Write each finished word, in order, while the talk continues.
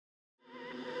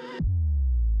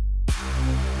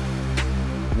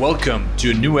Welcome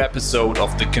to a new episode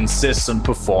of the Consistent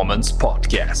Performance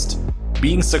Podcast.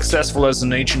 Being successful as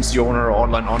an agency owner or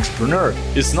online entrepreneur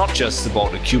is not just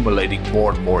about accumulating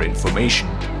more and more information,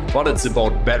 but it's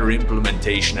about better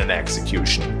implementation and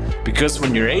execution. Because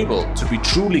when you're able to be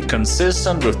truly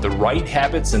consistent with the right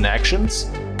habits and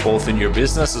actions, both in your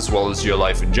business as well as your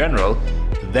life in general,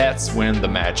 that's when the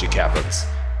magic happens.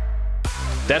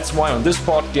 That's why on this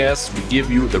podcast, we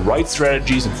give you the right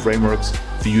strategies and frameworks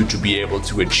for you to be able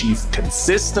to achieve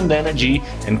consistent energy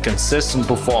and consistent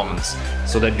performance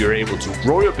so that you're able to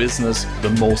grow your business the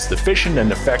most efficient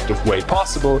and effective way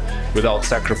possible without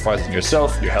sacrificing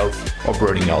yourself, your health, or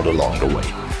burning out along the way.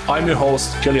 I'm your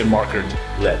host, Killian Markert.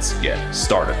 Let's get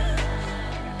started.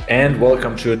 And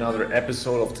welcome to another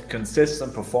episode of the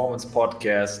Consistent Performance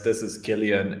Podcast. This is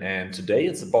Killian, and today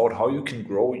it's about how you can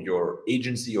grow your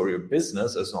agency or your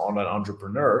business as an online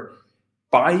entrepreneur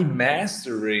by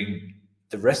mastering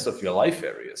the rest of your life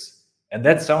areas. And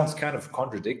that sounds kind of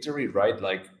contradictory, right?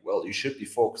 Like, well, you should be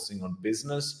focusing on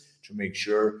business to make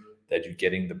sure that you're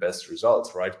getting the best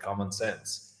results, right? Common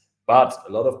sense. But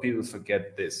a lot of people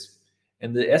forget this.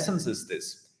 And the essence is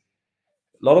this.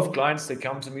 A lot of clients, they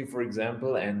come to me, for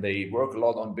example, and they work a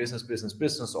lot on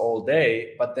business all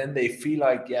day, but then they feel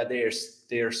like,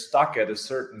 they're stuck at a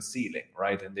certain ceiling,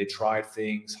 right? And they try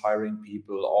things, hiring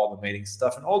people, automating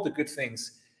stuff, and all the good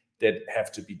things that have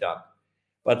to be done.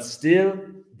 But still,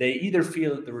 they either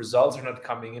feel the results are not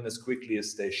coming in as quickly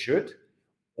as they should,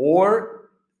 or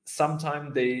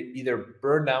sometimes they either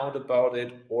burn out about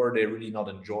it, or they're really not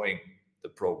enjoying the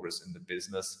progress in the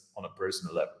business on a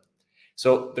personal level.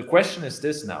 So the question is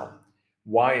this now,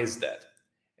 why is that?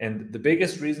 And the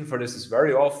biggest reason for this is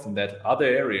very often that other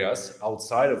areas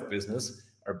outside of business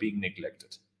are being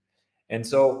neglected. And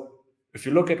so if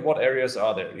you look at what areas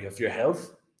are there, you have your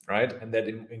health, right? And that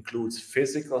includes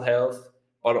physical health,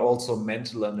 but also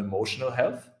mental and emotional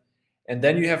health. And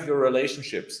then you have your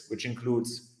relationships, which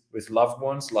includes with loved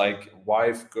ones like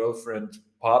wife, girlfriend,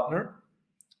 partner,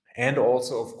 and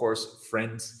also, of course,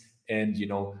 friends and,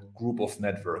 group of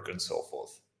network and so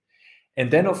forth. And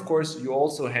then, of course, you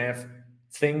also have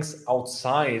things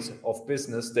outside of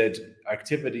business, that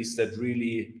activities that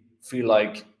really feel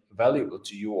like valuable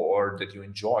to you or that you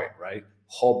enjoy, right?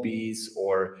 Hobbies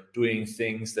or doing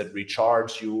things that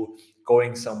recharge you,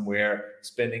 going somewhere,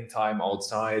 spending time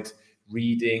outside,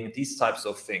 reading, these types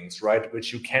of things, right?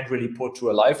 Which you can't really put to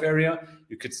a life area.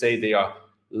 You could say they are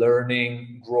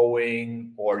learning,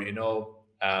 growing, or,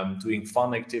 doing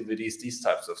fun activities, these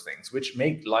types of things, which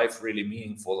make life really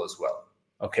meaningful as well.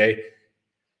 Okay.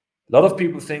 A lot of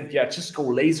people think, just go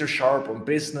laser sharp on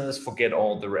business, forget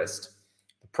all the rest.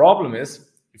 The problem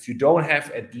is, if you don't have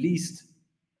at least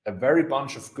a very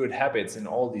bunch of good habits in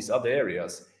all these other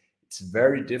areas, it's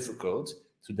very difficult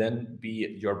to then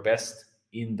be your best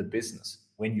in the business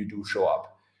when you do show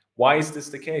up. Why is this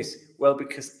the case? Well,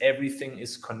 because everything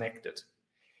is connected.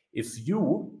 If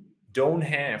you don't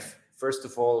have, first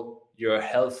of all, your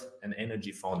health and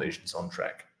energy foundations on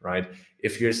track, right?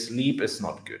 If your sleep is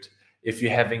not good, if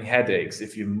you're having headaches,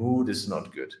 if your mood is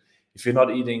not good, if you're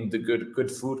not eating the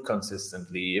good food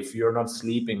consistently, if you're not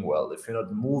sleeping well, if you're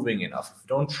not moving enough, if you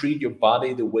don't treat your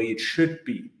body the way it should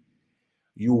be,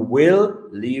 you will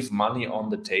leave money on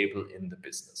the table in the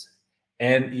business.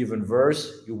 And even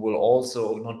worse, you will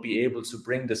also not be able to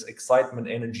bring this excitement,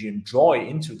 energy, and joy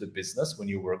into the business when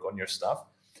you work on your stuff.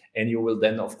 And you will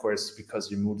then, of course, because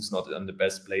your mood is not in the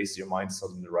best place, your mind is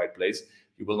not in the right place,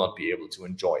 you will not be able to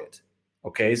enjoy it.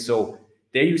 Okay, so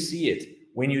there you see it.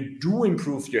 When you do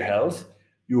improve your health,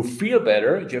 you feel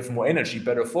better, you have more energy,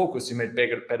 better focus, you make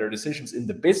better decisions in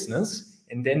the business,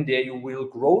 and then there you will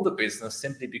grow the business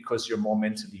simply because you're more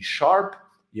mentally sharp,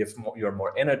 you're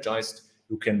more energized,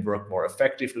 you can work more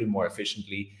effectively, more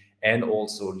efficiently, and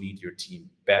also lead your team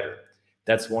better.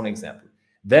 That's one example.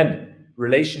 Then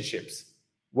relationships.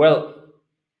 Well,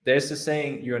 there's a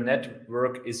saying, your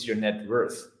network is your net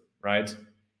worth, right?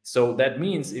 So that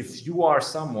means if you are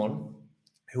someone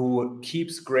who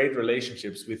keeps great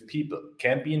relationships with people,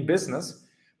 can be in business,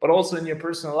 but also in your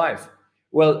personal life,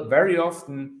 well, very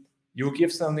often you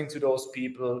give something to those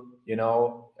people,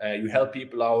 you help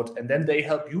people out, and then they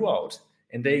help you out,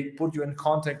 and they put you in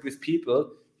contact with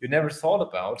people you never thought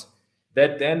about,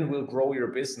 that then will grow your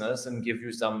business and give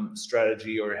you some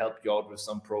strategy or help you out with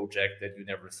some project that you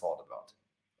never thought about.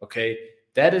 Okay,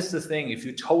 that is the thing. If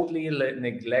you totally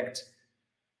neglect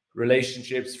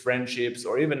relationships, friendships,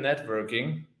 or even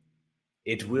networking,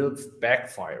 it will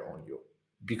backfire on you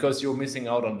because you're missing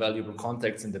out on valuable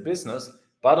contacts in the business.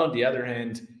 But on the other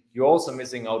hand, you're also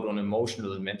missing out on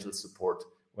emotional and mental support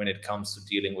when it comes to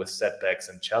dealing with setbacks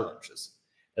and challenges.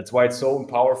 That's why it's so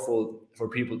powerful for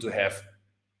people to have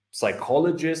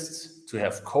psychologists, to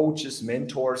have coaches,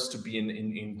 mentors, to be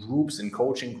in groups, in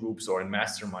coaching groups or in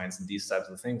masterminds and these types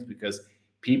of things, because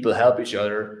people help each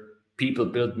other, people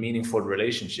build meaningful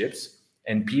relationships,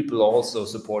 and people also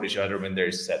support each other when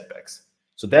there's setbacks.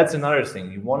 So that's another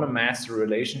thing. You want to master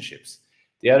relationships.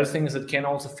 The other thing is it can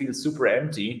also feel super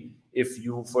empty if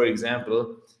you, for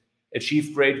example,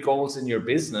 achieve great goals in your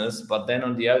business, but then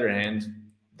on the other hand,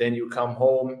 then you come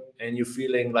home and you're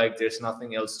feeling like there's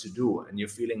nothing else to do and you're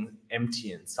feeling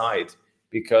empty inside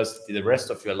because the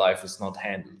rest of your life is not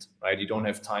handled, right? You don't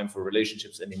have time for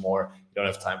relationships anymore. You don't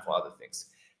have time for other things.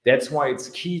 That's why it's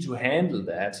key to handle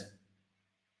that.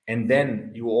 And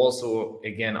then you also,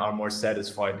 again, are more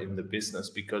satisfied in the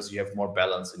business because you have more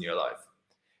balance in your life.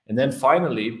 And then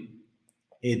finally,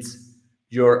 it's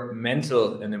your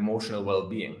mental and emotional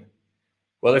well-being.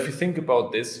 Well, if you think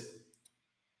about this,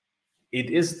 it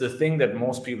is the thing that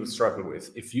most people struggle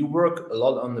with. If you work a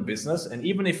lot on the business, and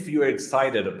even if you're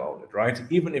excited about it, right?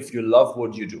 Even if you love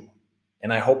what you do,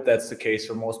 and I hope that's the case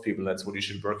for most people, that's what you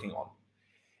should be working on.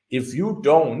 If you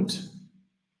don't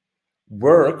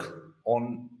work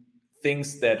on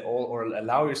things that or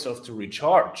allow yourself to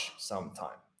recharge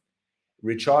sometime,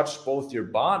 recharge both your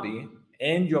body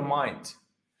and your mind,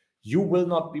 you will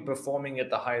not be performing at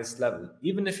the highest level.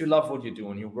 Even if you love what you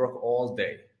do and you work all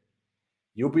day,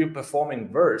 you'll be performing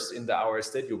worse in the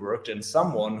hours that you worked than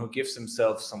someone who gives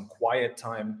himself some quiet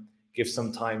time, gives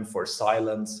some time for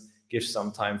silence, gives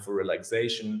some time for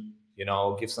relaxation,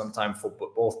 gives some time for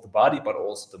both the body, but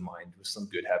also the mind with some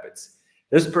good habits.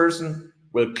 This person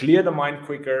will clear the mind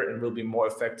quicker and will be more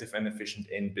effective and efficient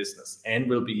in business and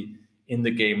will be in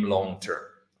the game long term.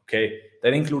 Okay,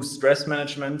 that includes stress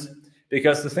management,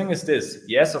 because the thing is this: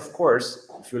 yes, of course,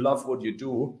 if you love what you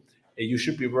do, you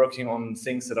should be working on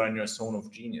things that are in your zone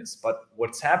of genius. But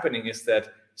what's happening is that,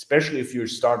 especially if you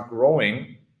start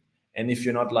growing and if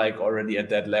you're not like already at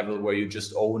that level where you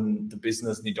just own the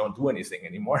business and you don't do anything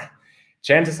anymore,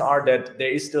 chances are that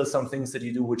there is still some things that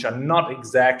you do which are not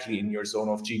exactly in your zone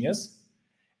of genius.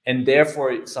 And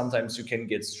therefore, sometimes you can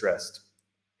get stressed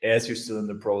as you're still in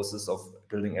the process of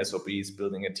building SOPs,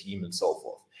 building a team, and so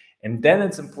forth. And then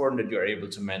it's important that you're able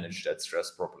to manage that stress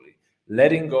properly.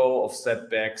 Letting go of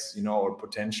setbacks, or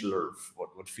potential or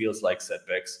what feels like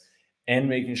setbacks, and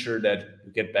making sure that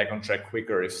you get back on track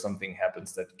quicker if something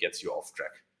happens that gets you off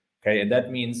track. Okay, and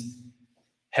that means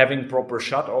having proper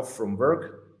shut off from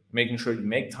work, making sure you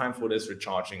make time for this,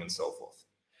 recharging, and so forth.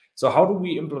 So how do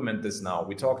we implement this now?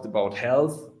 We talked about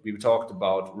health, we talked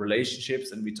about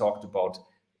relationships, and we talked about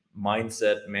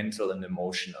mindset, mental, and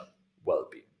emotional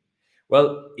well-being.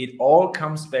 Well, it all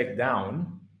comes back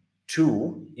down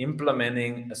to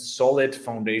implementing a solid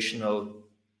foundational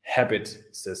habit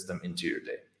system into your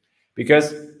day.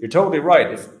 Because you're totally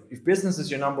right. If business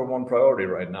is your number one priority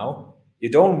right now, you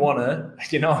don't want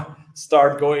to,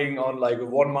 start going on like a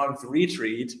 1 month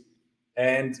retreat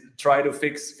and try to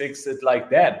fix it like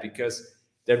that, because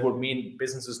that would mean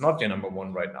business is not your number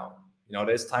one right now.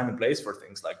 There's time and place for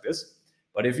things like this.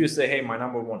 But if you say, hey, my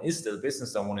number one is still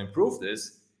business, I want to improve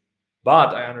this,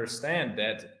 but I understand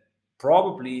that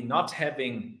probably not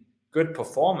having good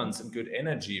performance and good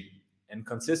energy and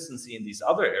consistency in these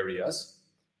other areas,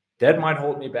 that might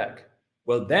hold me back.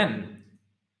 Well, then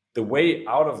the way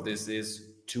out of this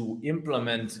is to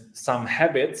implement some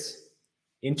habits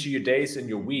into your days and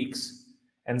your weeks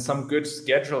and some good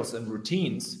schedules and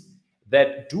routines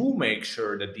that do make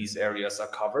sure that these areas are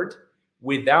covered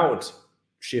without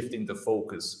shifting the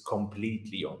focus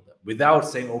completely on them, without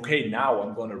saying, okay, now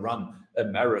I'm going to run a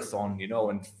marathon,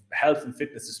 and health and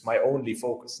fitness is my only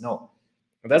focus. No,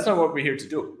 that's not what we're here to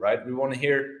do, right? We're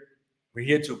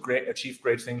here to achieve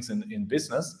great things in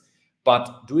business,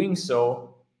 but doing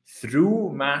so through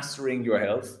mastering your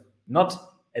health,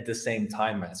 not at the same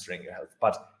time mastering your health,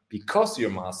 but because you're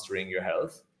mastering your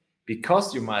health,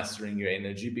 because you're mastering your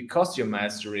energy, because you're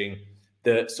mastering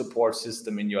the support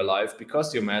system in your life,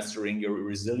 because you're mastering your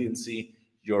resiliency,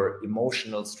 your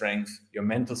emotional strength, your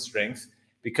mental strength,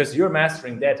 because you're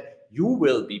mastering that, you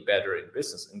will be better in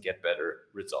business and get better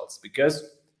results,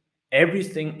 because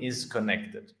everything is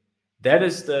connected. That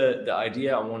is the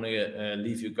idea I want to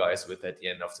leave you guys with at the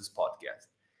end of this podcast.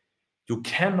 You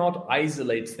cannot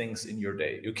isolate things in your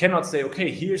day. You cannot say,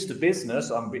 okay, here's the business,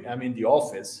 I'm in the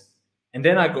office, and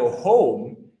then I go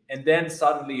home, and then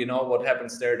suddenly, what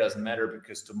happens there doesn't matter,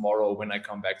 because tomorrow when I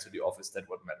come back to the office, that's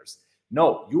what matters.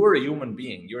 No, you are a human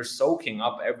being. You're soaking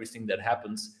up everything that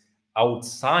happens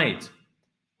outside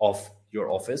of your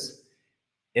office.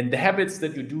 And the habits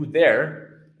that you do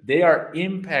there, they are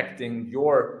impacting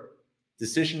your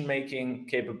decision-making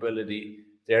capability.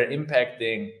 they're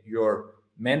impacting your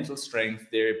mental strength,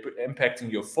 they're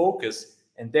impacting your focus,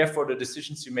 and therefore the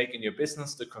decisions you make in your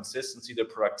business, the consistency, the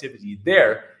productivity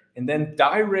there, and then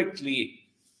directly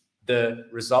the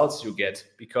results you get,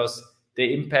 because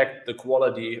they impact the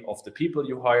quality of the people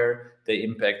you hire, they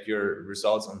impact your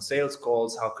results on sales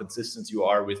calls, how consistent you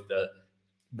are with the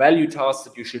value tasks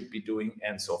that you should be doing,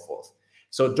 and so forth.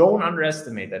 So don't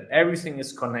underestimate that everything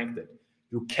is connected.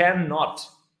 You cannot,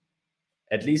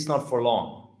 at least not for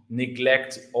long,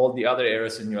 neglect all the other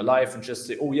areas in your life and just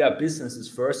say, oh yeah, business is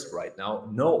first right now.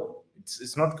 No,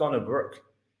 it's not going to work.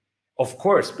 Of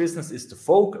course, business is the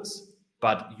focus,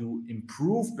 but you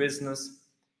improve business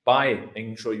by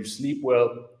making sure you sleep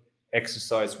well,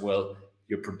 exercise well,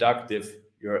 you're productive,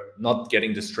 you're not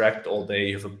getting distracted all day,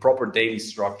 you have a proper daily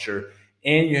structure,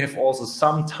 and you have also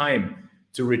some time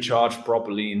to recharge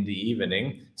properly in the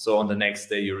evening. So on the next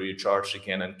day, you recharge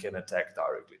again and can attack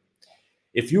directly.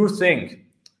 If you think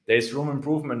there's room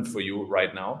improvement for you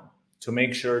right now to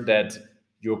make sure that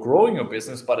you're growing your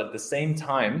business, but at the same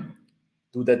time,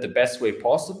 do that the best way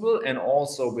possible and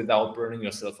also without burning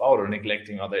yourself out or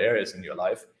neglecting other areas in your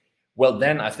life, well,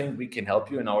 then I think we can help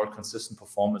you in our consistent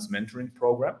performance mentoring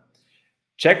program.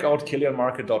 Check out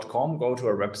KillianMarket.com, go to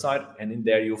our website, and in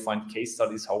there you'll find case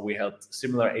studies how we help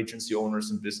similar agency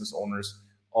owners and business owners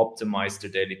optimize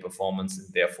their daily performance and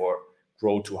therefore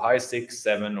grow to high 6,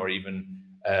 7, or even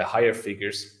higher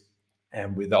figures,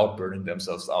 and without burning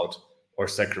themselves out or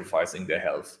sacrificing their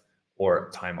health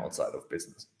or time outside of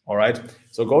business. All right.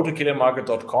 So go to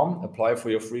KillianMarket.com, apply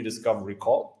for your free discovery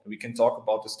call. We can talk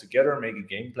about this together, make a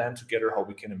game plan together, how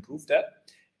we can improve that.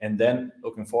 And then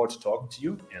looking forward to talking to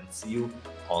you and see you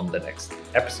on the next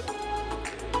episode.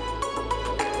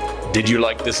 Did you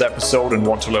like this episode and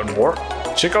want to learn more?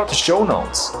 Check out the show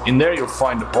notes. In there you'll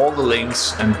find all the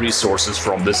links and resources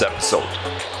from this episode.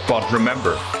 But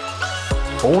remember,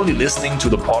 only listening to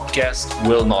the podcast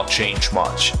will not change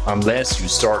much unless you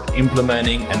start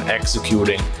implementing and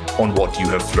executing on what you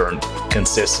have learned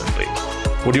consistently.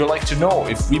 Would you like to know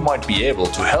if we might be able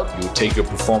to help you take your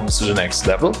performance to the next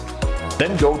level?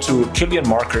 Then go to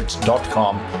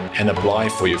KillianMarket.com and apply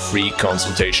for your free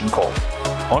consultation call.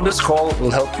 On this call,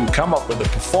 we'll help you come up with a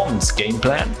performance game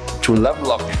plan to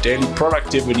level up your daily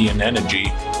productivity and energy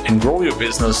and grow your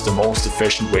business the most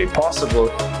efficient way possible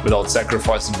without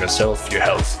sacrificing yourself, your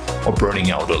health, or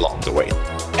burning out along the way.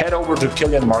 Head over to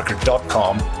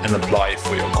KillianMarket.com and apply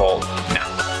for your call now.